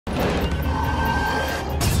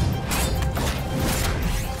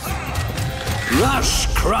Rush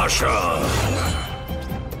Crusher!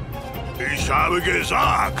 Ich habe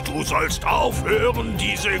gesagt, du sollst aufhören,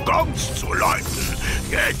 diese Gongs zu läuten.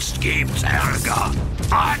 Jetzt gibt's Ärger.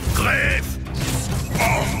 Angriff!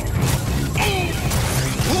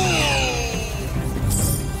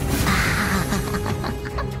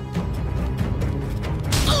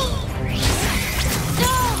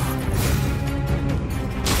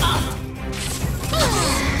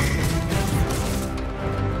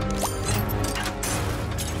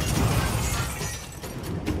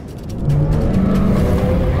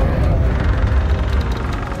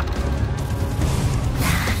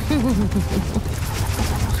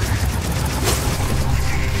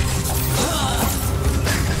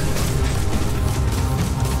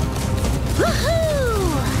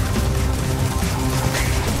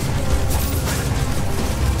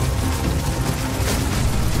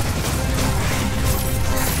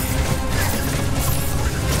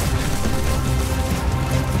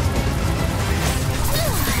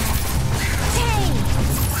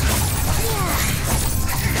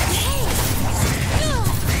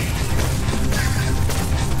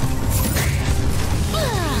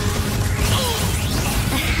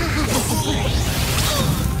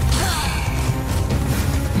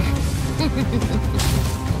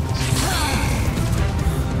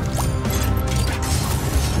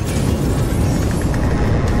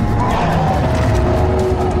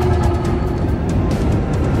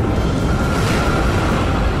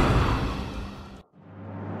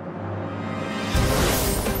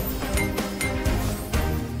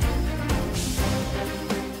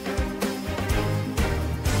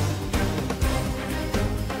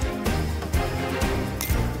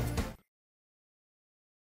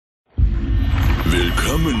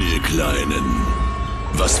 Willkommen, ihr Kleinen.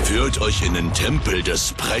 Was führt euch in den Tempel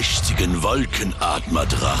des prächtigen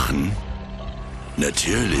Wolkenatmerdrachen?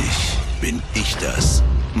 Natürlich bin ich das.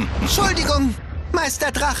 Entschuldigung,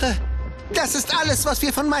 Meister Drache. Das ist alles, was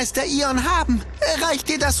wir von Meister Ion haben. Reicht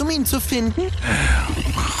dir das, um ihn zu finden?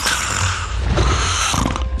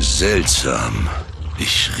 Seltsam.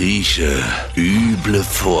 Ich rieche üble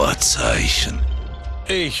Vorzeichen.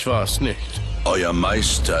 Ich war's nicht. Euer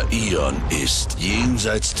Meister Ion ist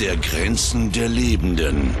jenseits der Grenzen der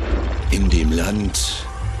Lebenden, in dem Land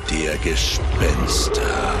der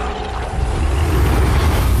Gespenster.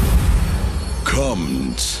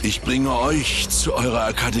 Kommt, ich bringe euch zu eurer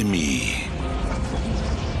Akademie.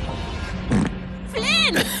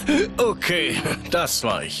 Flynn! Okay, das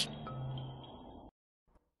war ich.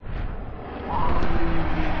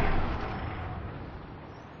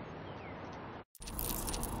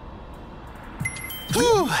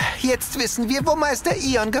 Jetzt wissen wir, wo Meister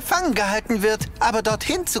Ion gefangen gehalten wird. Aber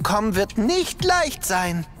dorthin zu kommen, wird nicht leicht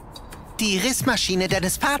sein. Die Rissmaschine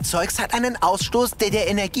deines Fahrzeugs hat einen Ausstoß, der der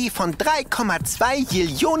Energie von 3,2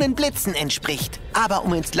 Billionen Blitzen entspricht. Aber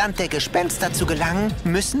um ins Land der Gespenster zu gelangen,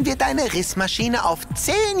 müssen wir deine Rissmaschine auf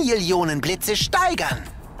 10 Billionen Blitze steigern.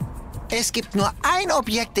 Es gibt nur ein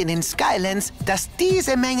Objekt in den Skylands, das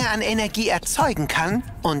diese Menge an Energie erzeugen kann.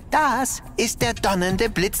 Und das ist der donnernde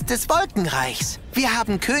Blitz des Wolkenreichs. Wir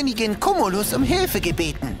haben Königin Cumulus um Hilfe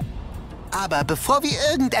gebeten. Aber bevor wir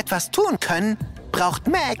irgendetwas tun können, braucht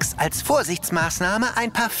Max als Vorsichtsmaßnahme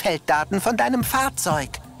ein paar Felddaten von deinem Fahrzeug.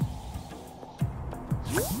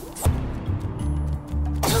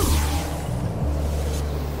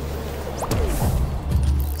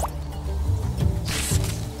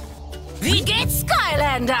 Wie geht's,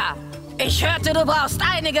 Skylander? Ich hörte, du brauchst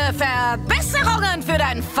einige Verbesserungen für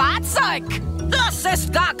dein Fahrzeug. Das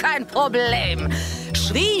ist gar kein Problem.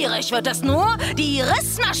 Schwierig wird es nur, die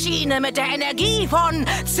Rissmaschine mit der Energie von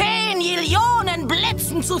 10 Millionen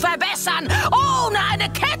Blitzen zu verbessern, ohne eine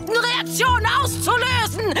Kettenreaktion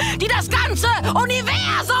auszulösen, die das ganze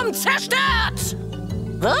Universum zerstört.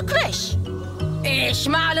 Wirklich? Ich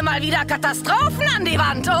male mal wieder Katastrophen an die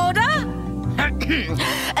Wand, oder?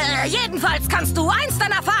 Jedenfalls kannst du eins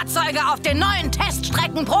deiner Fahrzeuge auf den neuen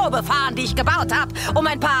Teststrecken Probe fahren, die ich gebaut habe, um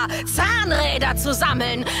ein paar Zahnräder zu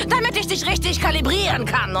sammeln, damit ich dich richtig kalibrieren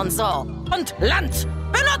kann und so. Und Land.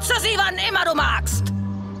 Benutze sie, wann immer du magst.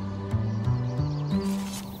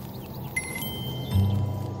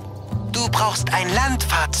 Du brauchst ein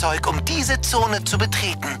Landfahrzeug, um diese Zone zu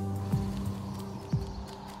betreten.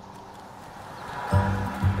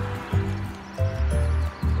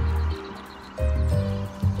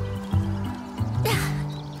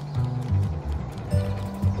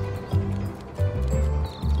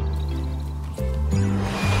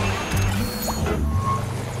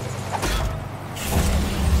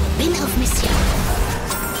 Bin auf Mission.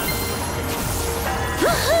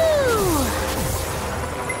 Wuhu!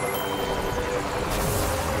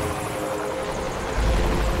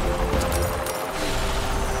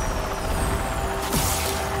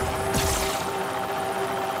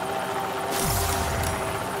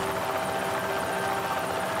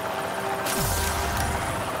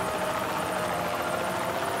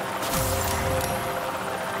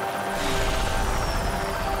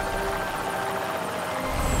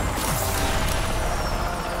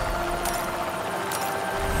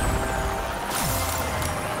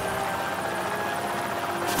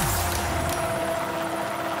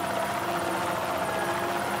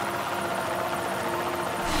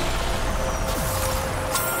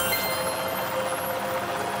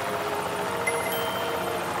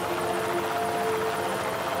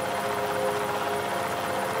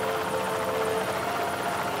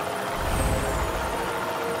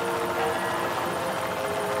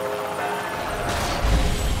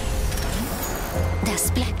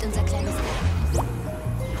 sieht unser kleines Geheimnis?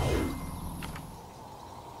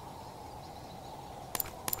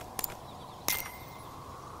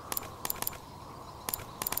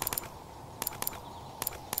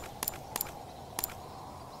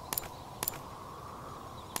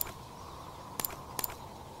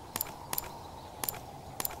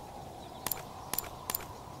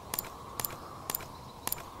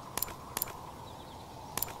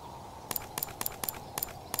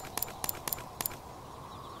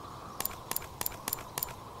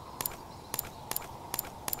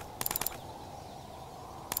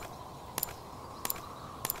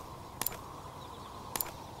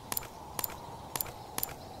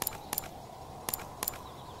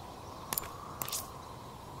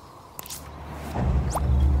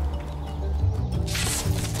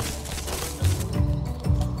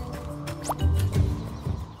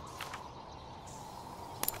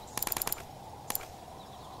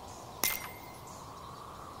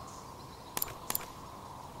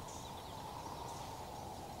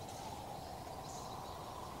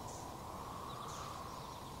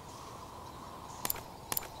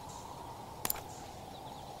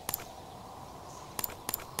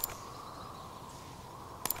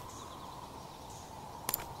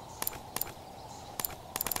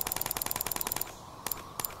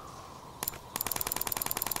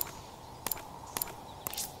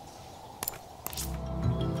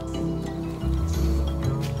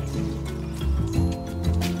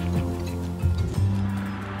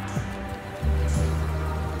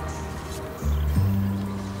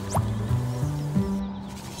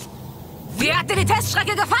 Wie hat dir die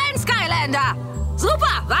Teststrecke gefallen, Skylander?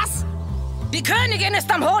 Super, was? Die Königin ist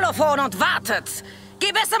am Holophon und wartet.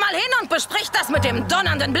 Geh besser mal hin und besprich das mit dem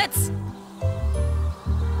donnernden Blitz.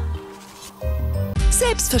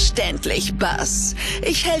 Selbstverständlich, Buzz.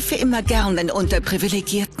 Ich helfe immer gern den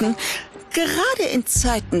Unterprivilegierten. Gerade in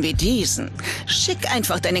Zeiten wie diesen. Schick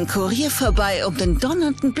einfach deinen Kurier vorbei, um den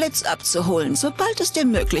donnernden Blitz abzuholen, sobald es dir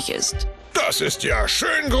möglich ist. Das ist ja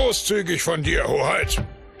schön großzügig von dir, Hoheit.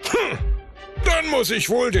 Dann muss ich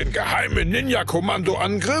wohl den geheimen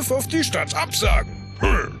Ninja-Kommando-Angriff auf die Stadt absagen.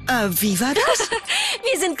 Wie war das?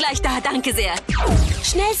 Wir sind gleich da, danke sehr.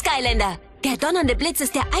 Schnell, Skylander. Der donnernde Blitz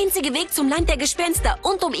ist der einzige Weg zum Land der Gespenster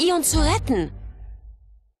und um Ion zu retten.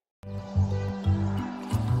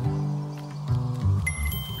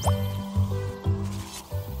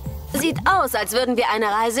 Sieht aus, als würden wir eine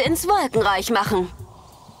Reise ins Wolkenreich machen.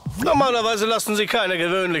 Normalerweise lassen sie keine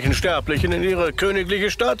gewöhnlichen Sterblichen in ihre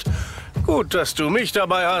königliche Stadt. Gut, dass du mich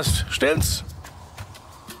dabei hast, stimmt's?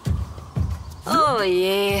 Oh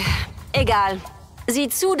je. Egal. Sieh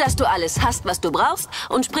zu, dass du alles hast, was du brauchst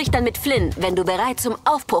und sprich dann mit Flynn, wenn du bereit zum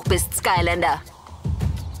Aufbruch bist, Skylander.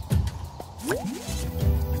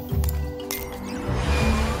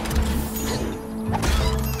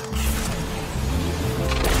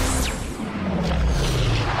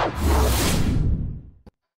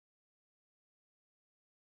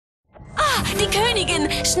 Die Königin!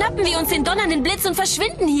 Schnappen wir uns den donnernden Blitz und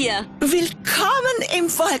verschwinden hier! Willkommen im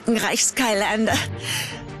Wolkenreich, Skylander.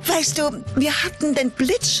 Weißt du, wir hatten den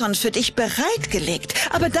Blitz schon für dich bereitgelegt.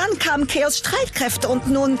 Aber dann kamen Chaos Streitkräfte und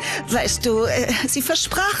nun, weißt du, sie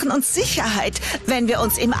versprachen uns Sicherheit, wenn wir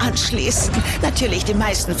uns ihm anschließen. Natürlich, die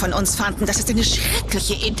meisten von uns fanden, das ist eine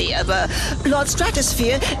schreckliche Idee, aber Lord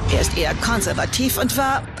Stratosphere, er ist eher konservativ und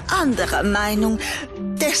war anderer Meinung.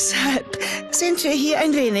 Deshalb sind wir hier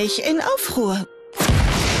ein wenig in Aufruhr.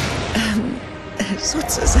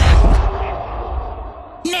 Sozusagen.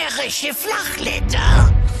 Närrische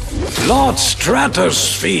Flachländer! Lord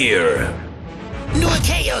Stratosphere! Nur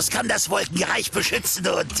Chaos kann das Wolkenreich beschützen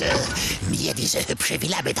und mir diese hübsche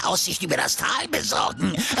Villa mit Aussicht über das Tal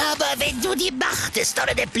besorgen. Aber wenn du die Macht des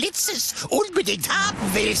donnernden Blitzes unbedingt haben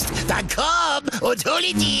willst, dann komm und hol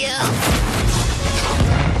ihn dir!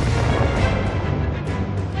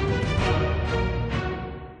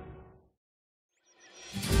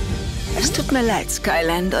 Es tut mir leid,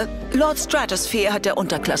 Skylander. Lord Stratosphere hat der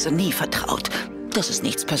Unterklasse nie vertraut. Das ist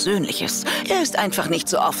nichts Persönliches. Er ist einfach nicht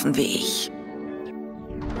so offen wie ich.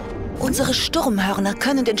 Unsere Sturmhörner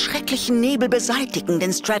können den schrecklichen Nebel beseitigen,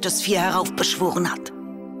 den Stratosphere heraufbeschworen hat.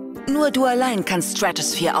 Nur du allein kannst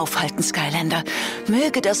Stratosphere aufhalten, Skylander.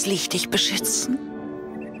 Möge das Licht dich beschützen.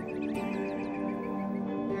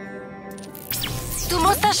 Du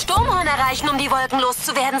musst das Sturmhorn erreichen, um die Wolken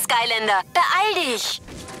loszuwerden, Skylander. Beeil dich!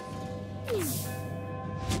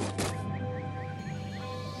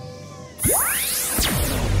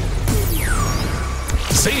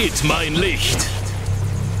 Seht mein Licht!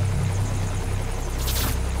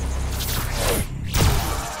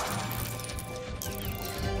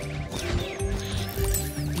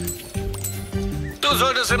 Du Du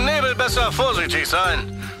solltest im Nebel besser vorsichtig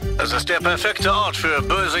sein. Es ist der perfekte Ort für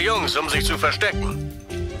böse Jungs, um sich zu verstecken.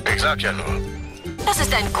 Ich sag ja nur. Das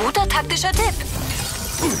ist ein guter taktischer Tipp.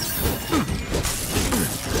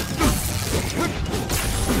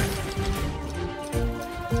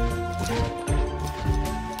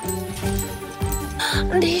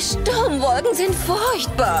 Die Sturmwolken sind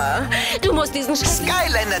furchtbar. Du musst diesen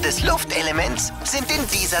Skylander des Luftelements sind in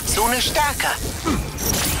dieser Zone stärker.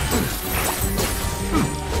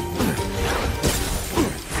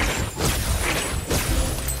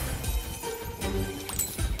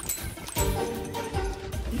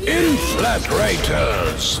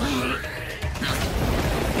 Inflatrators.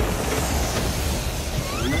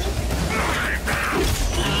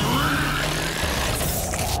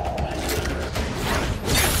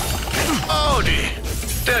 Audi!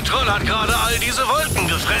 Der Troll hat gerade all diese Wolken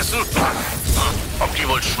gefressen. Ob die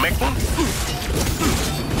wohl schmecken?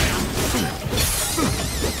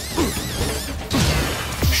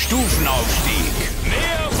 Stufenaufstieg.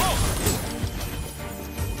 Mehr Wucht.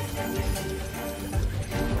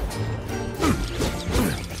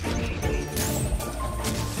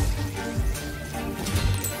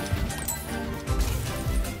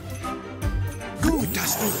 Gut,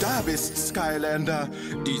 dass du da bist, Skylander.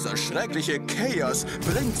 Dieser schreckliche Chaos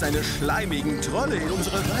bringt seine schleimigen Trolle in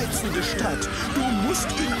unsere reizende Stadt. Du musst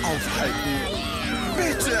ihn aufhalten.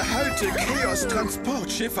 Bitte halte Chaos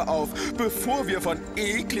Transportschiffe auf, bevor wir von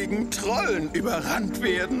ekligen Trollen überrannt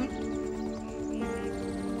werden.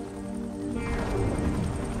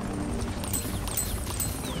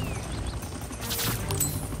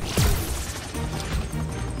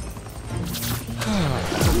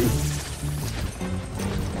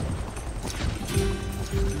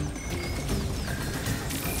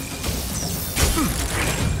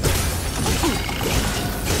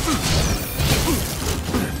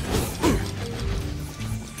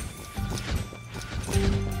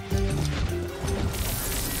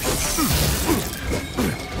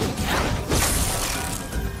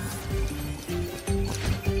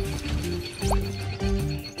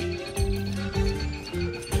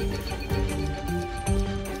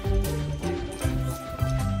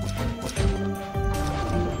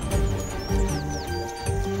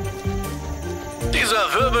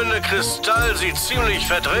 Dieser wirbelnde Kristall sieht ziemlich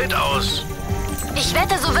verdreht aus. Ich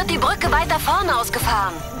wette, so wird die Brücke weiter vorne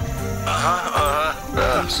ausgefahren. Aha.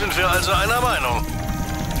 Ja, sind wir also einer Meinung?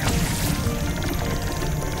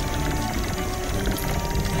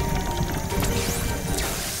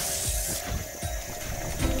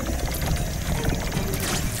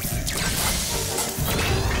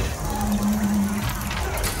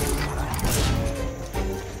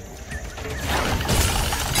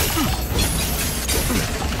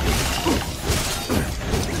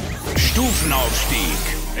 Stufenaufstieg.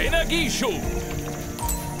 Energieschub.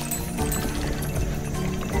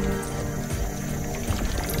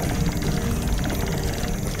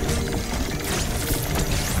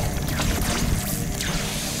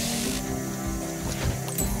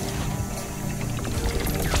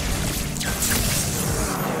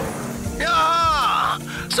 Ja,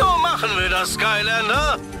 so machen wir das,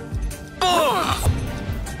 Skylander. Boom!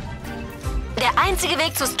 Der einzige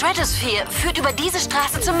Weg zur Stratosphere führt über diese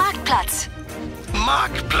Straße zum Marktplatz.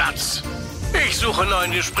 Marktplatz. Ich suche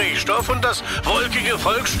neuen Gesprächsstoff und das wolkige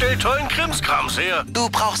Volk stellt tollen Krimskrams her. Du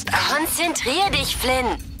brauchst... Konzentrier dich, Flynn.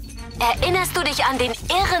 Erinnerst du dich an den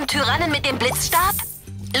irren Tyrannen mit dem Blitzstab?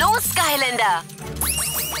 Los, Skylander!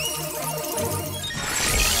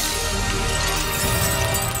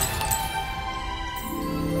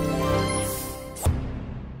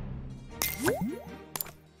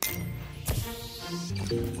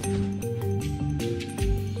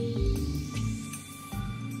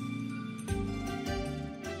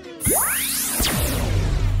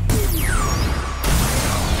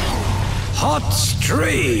 Hot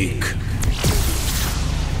Streak.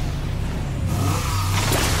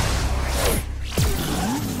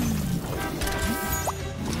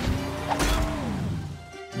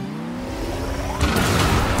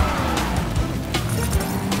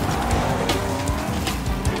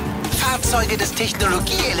 Fahrzeuge des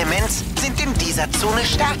Technologieelements sind in dieser Zone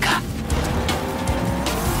stärker.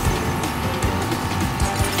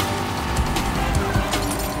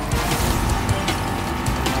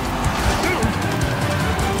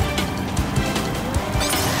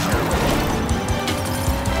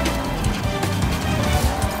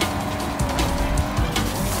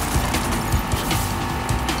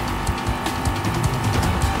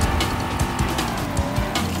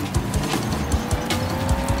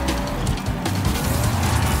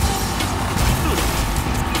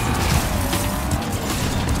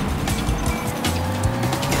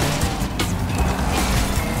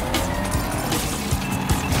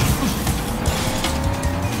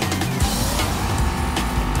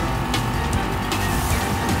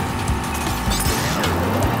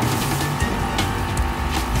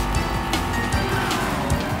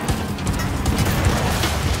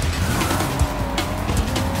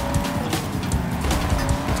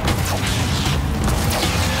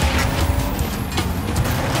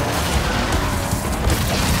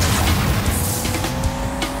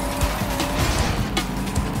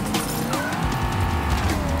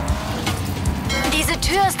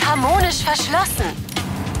 harmonisch verschlossen.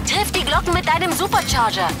 Triff die Glocken mit deinem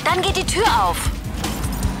Supercharger, dann geht die Tür auf.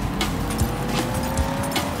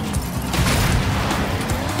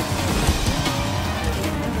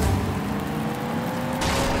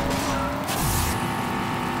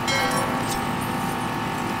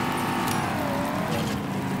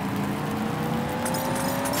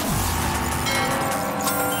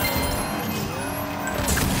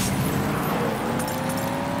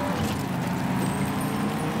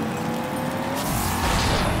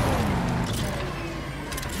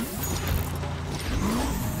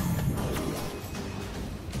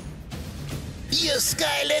 Ihr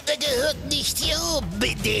Skylander gehört nicht hier oben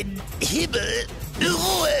in den Himmel.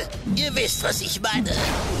 Ruhe! Ihr wisst, was ich meine.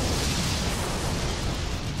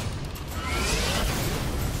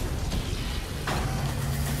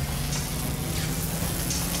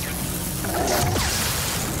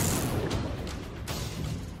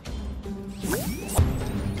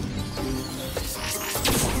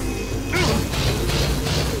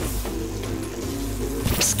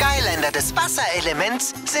 Skylander des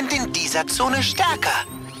Wasserelements sind in dieser Zone stärker.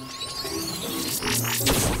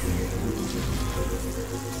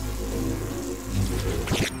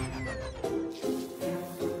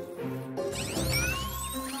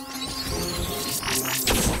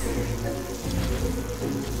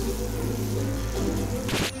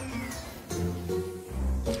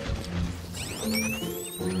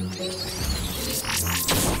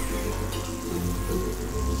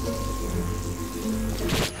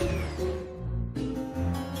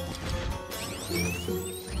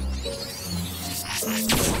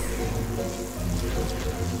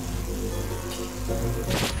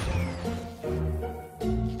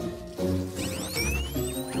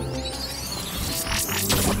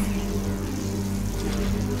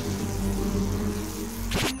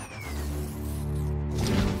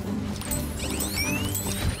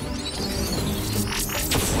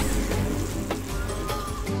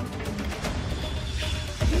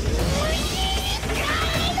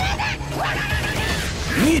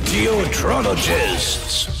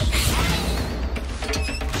 Meteorologists.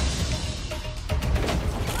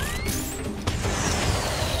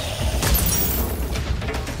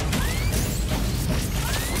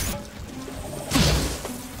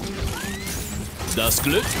 Das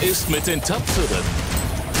Glück ist mit den Tapferen.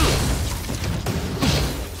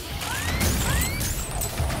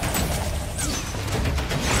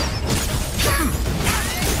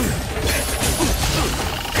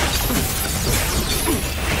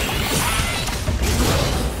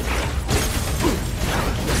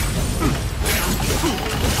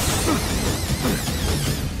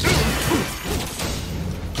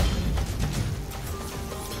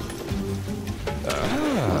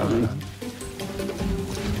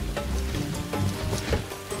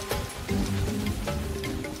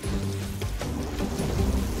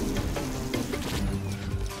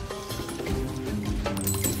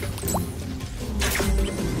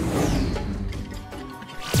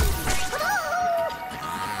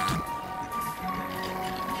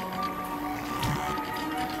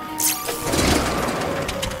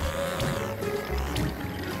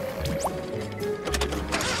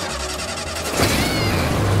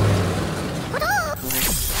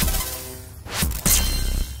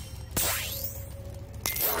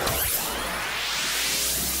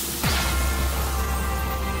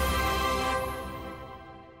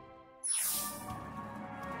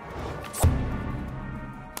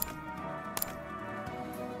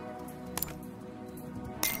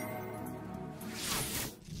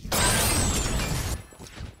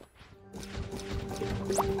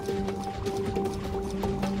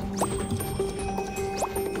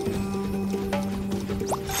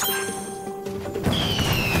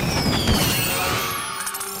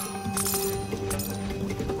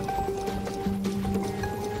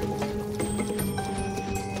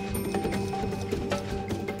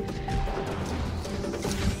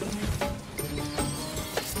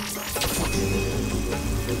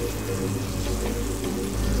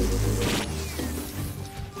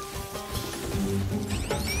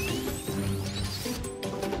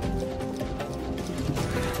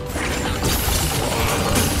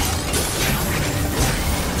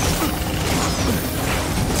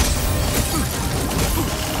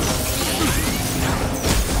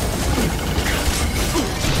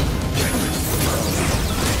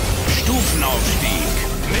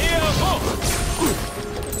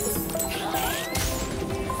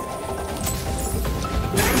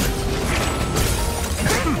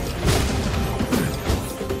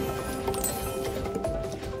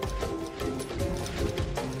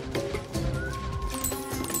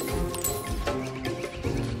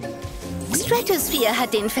 Stratosphere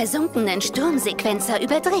hat den versunkenen Sturmsequenzer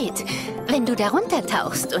überdreht. Wenn du darunter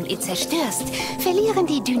tauchst und ihn zerstörst, verlieren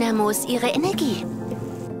die Dynamos ihre Energie.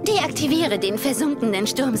 Deaktiviere den versunkenen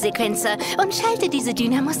Sturmsequenzer und schalte diese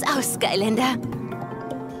Dynamos aus, Skylander.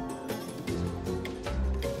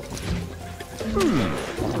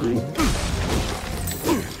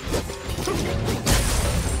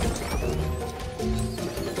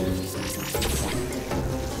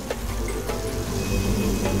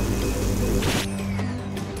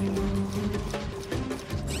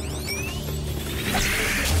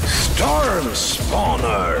 Storm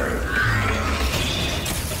Spawner.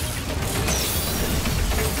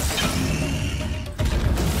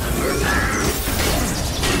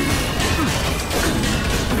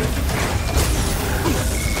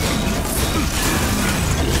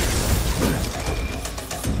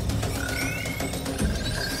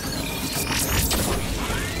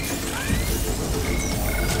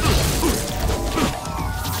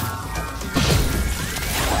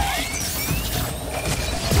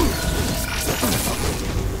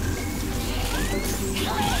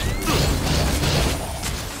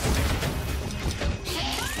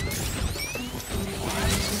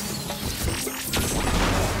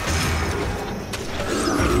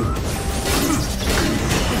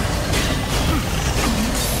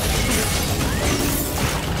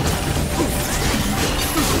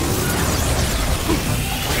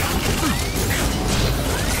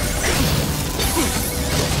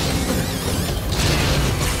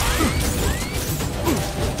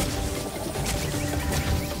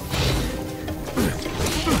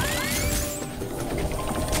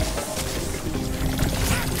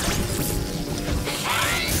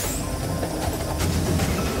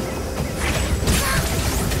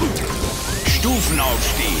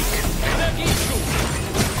 Stufenaufstieg.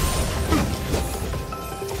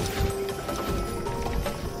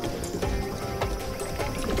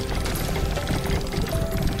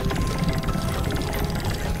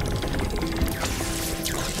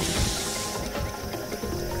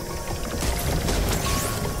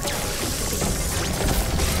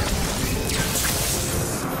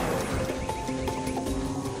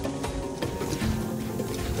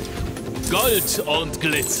 Gold und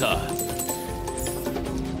Glitzer.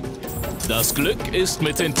 Das Glück ist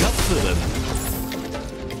mit den Tapferen.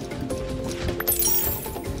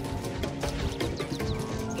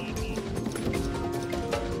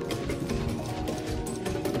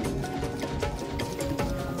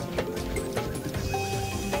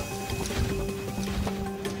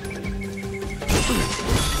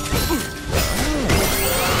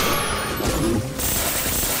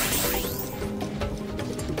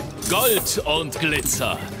 Gold und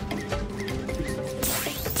Glitzer.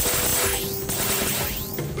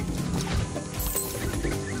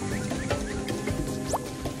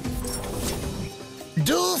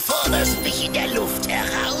 Du forderst mich in der Luft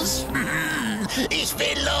heraus? Ich bin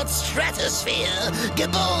Lord Stratosphere,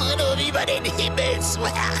 geboren, um über den Himmel zu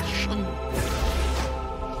herrschen.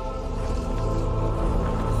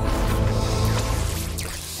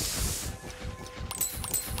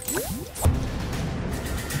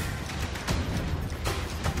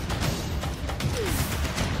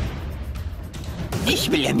 Ich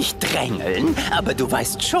will ja nicht drängeln, aber du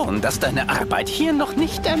weißt schon, dass deine Arbeit hier noch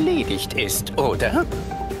nicht erledigt ist, oder?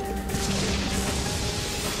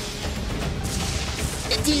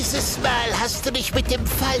 Dieses Mal hast du mich mit dem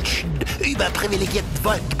falschen, überprivilegierten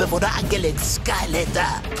Wolkenbewohner angelegt,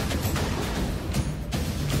 Skylander.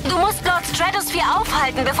 Du musst Lord Stratosphere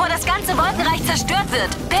aufhalten, bevor das ganze Wolkenreich zerstört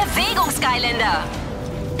wird. Bewegung, Skylander!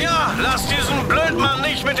 Ja, lass diesen Blödmann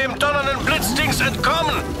nicht mit dem donnernden Blitzdings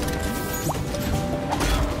entkommen!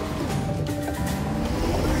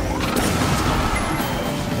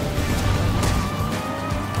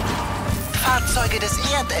 Fahrzeuge des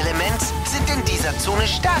Erdelements sind in dieser Zone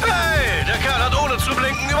stark. Hey, der Kerl hat ohne zu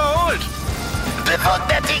blinken überholt.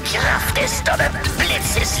 Bewundert die Kraft des donnernden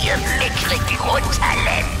Blitzes, ihr mickrigen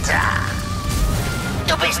Untalenter.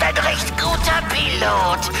 Du bist ein recht guter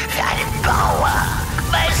Pilot für einen Bauer.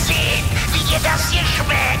 Mal sehen, wie dir das hier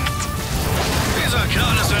schmeckt. Dieser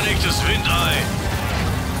Kerl ist ein echtes Windei.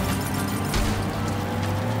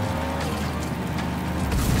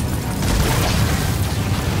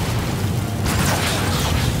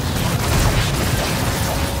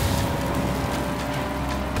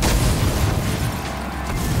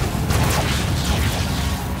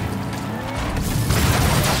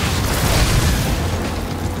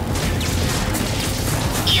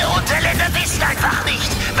 Ihr Unterländer wisst einfach nicht,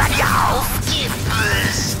 wann ihr aufgeben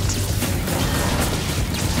müsst.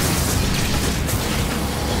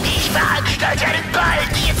 veranstalte einen Ball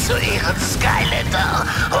dir zu Ehren, Skylander.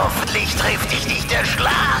 Hoffentlich trifft dich nicht der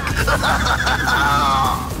Schlag.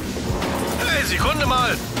 Hey, Sekunde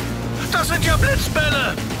mal. Das sind ja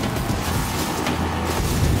Blitzbälle.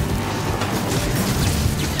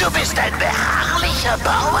 Du bist ein beharrlicher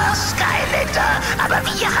Bauer, Skylander, aber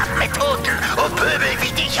wir haben Methoden, um Pöbel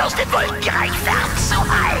wie dich aus dem Wolkenreich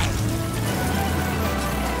fernzuhalten.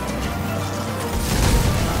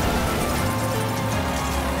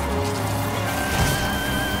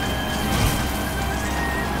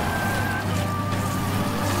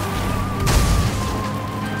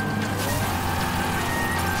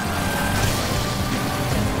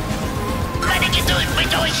 Meine Geduld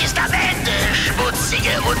mit euch ist am Ende,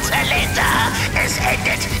 schmutzige Unterländer. Es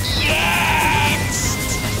endet jetzt!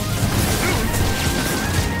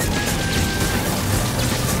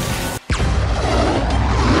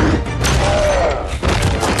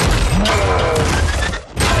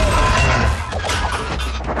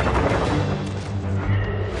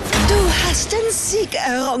 Du hast den Sieg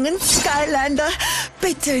errungen, Skylander.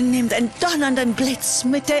 Bitte nimm den donnernden Blitz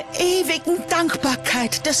mit der ewigen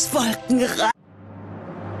Dankbarkeit des Wolkenreichs.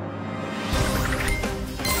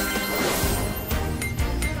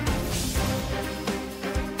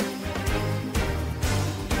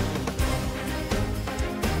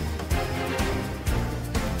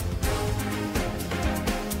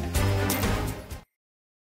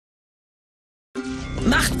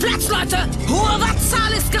 Macht Platz, Leute! Hohe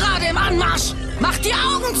Wattzahl ist gerade im Anmarsch! Macht die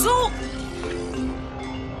Augen zu!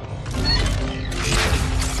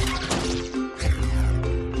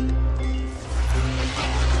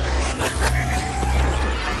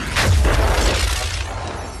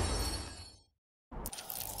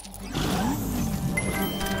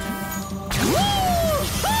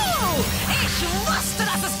 Ich wusste,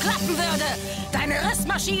 dass es klappen würde! Deine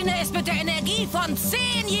Rissmaschine ist mit der Energie von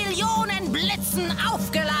 10 Millionen Blitzen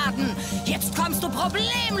aufgeladen. Jetzt kommst du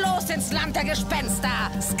problemlos ins Land der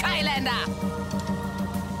Gespenster, Skylander.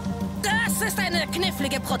 Das ist eine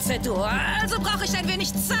knifflige Prozedur, also brauche ich ein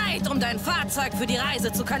wenig Zeit, um dein Fahrzeug für die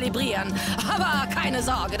Reise zu kalibrieren. Aber keine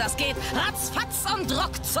Sorge, das geht ratzfatz und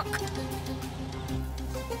ruckzuck.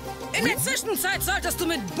 In der Zwischenzeit solltest du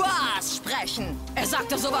mit Bas sprechen. Er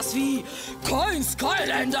sagte sowas wie: Kein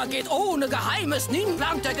Skylander geht ohne Geheimes nie ins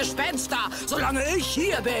Land der Gespenster, solange ich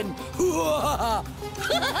hier bin.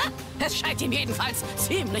 Es scheint ihm jedenfalls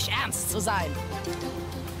ziemlich ernst zu sein.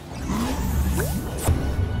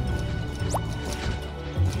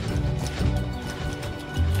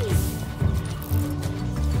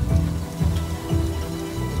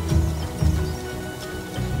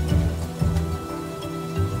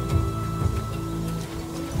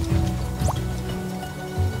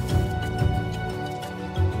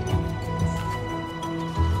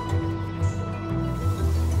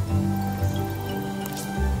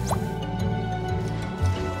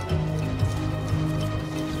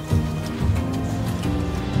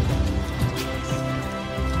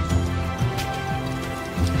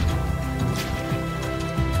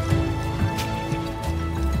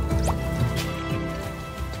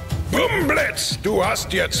 Blitz, du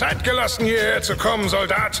hast dir Zeit gelassen, hierher zu kommen,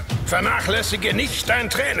 Soldat. Vernachlässige nicht dein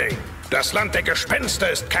Training. Das Land der Gespenster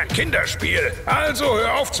ist kein Kinderspiel. Also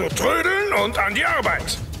hör auf zu trödeln und an die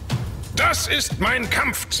Arbeit. Das ist mein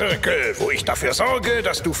Kampfzirkel, wo ich dafür sorge,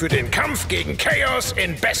 dass du für den Kampf gegen Chaos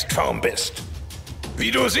in Bestform bist.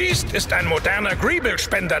 Wie du siehst, ist ein moderner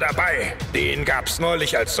Greeble-Spender dabei. Den gab's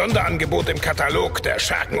neulich als Sonderangebot im Katalog der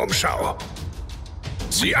Schergenumschau.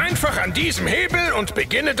 Zieh einfach an diesem Hebel und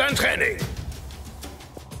beginne dein Training.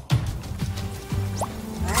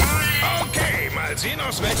 Okay, mal sehen,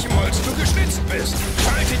 aus welchem Holz du geschnitzt bist.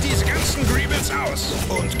 Schalte diese ganzen Greebles aus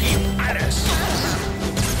und gib alles.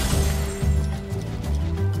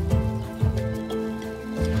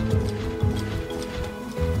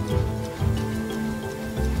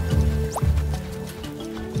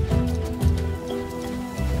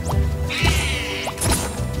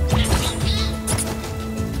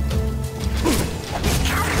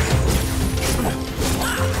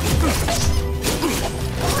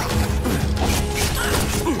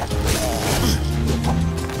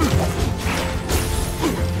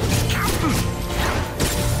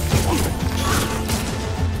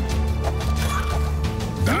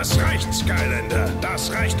 Das reicht, Skylander.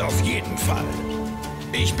 Das reicht auf jeden Fall.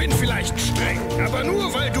 Ich bin vielleicht streng, aber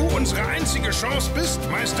nur weil du unsere einzige Chance bist,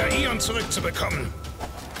 Meister Ion zurückzubekommen.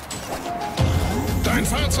 Dein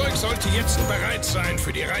Fahrzeug sollte jetzt bereit sein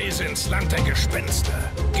für die Reise ins Land der Gespenster.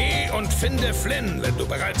 Geh und finde Flynn, wenn du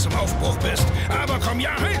bereit zum Aufbruch bist. Aber komm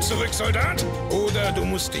ja heil zurück, Soldat. Oder du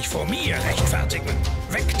musst dich vor mir rechtfertigen.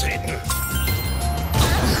 Wegtreten.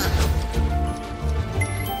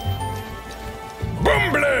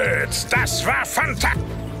 Jungs, das war fantastisch.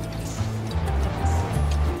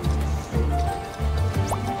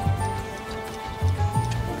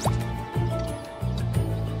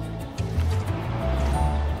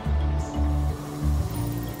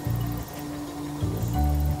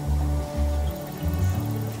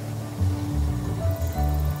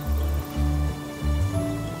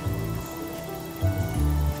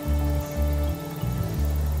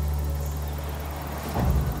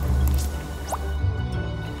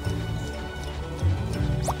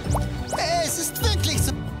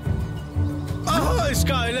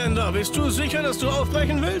 Skylander, bist du sicher, dass du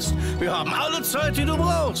aufbrechen willst? Wir haben alle Zeit, die du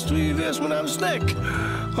brauchst. Wie wär's mit einem Snack?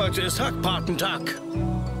 Heute ist Hackpatentag.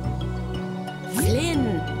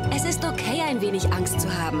 Flynn, es ist okay, ein wenig Angst zu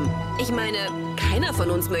haben. Ich meine, keiner von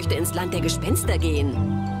uns möchte ins Land der Gespenster gehen.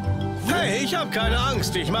 Hey, ich habe keine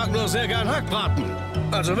Angst. Ich mag nur sehr gern Hackbraten.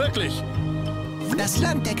 Also wirklich. Das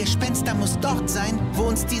Land der Gespenster muss dort sein, wo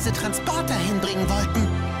uns diese Transporter hinbringen wollten.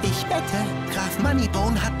 Ich wette, Graf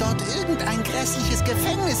Moneybone hat dort irgendein grässliches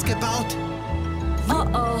Gefängnis gebaut. Oh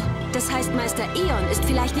oh, das heißt, Meister Eon ist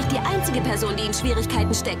vielleicht nicht die einzige Person, die in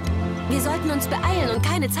Schwierigkeiten steckt. Wir sollten uns beeilen und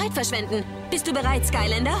keine Zeit verschwenden. Bist du bereit,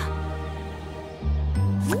 Skylander?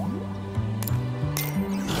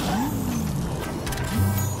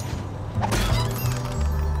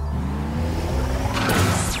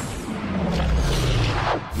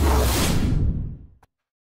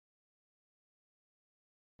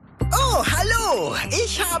 Hallo,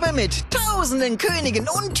 ich habe mit tausenden Königen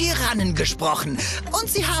und Tyrannen gesprochen und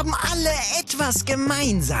sie haben alle etwas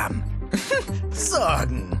gemeinsam.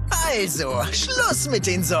 Sorgen. Also, Schluss mit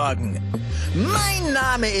den Sorgen. Mein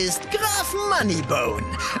Name ist Graf Moneybone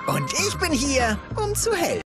und ich bin hier, um zu helfen.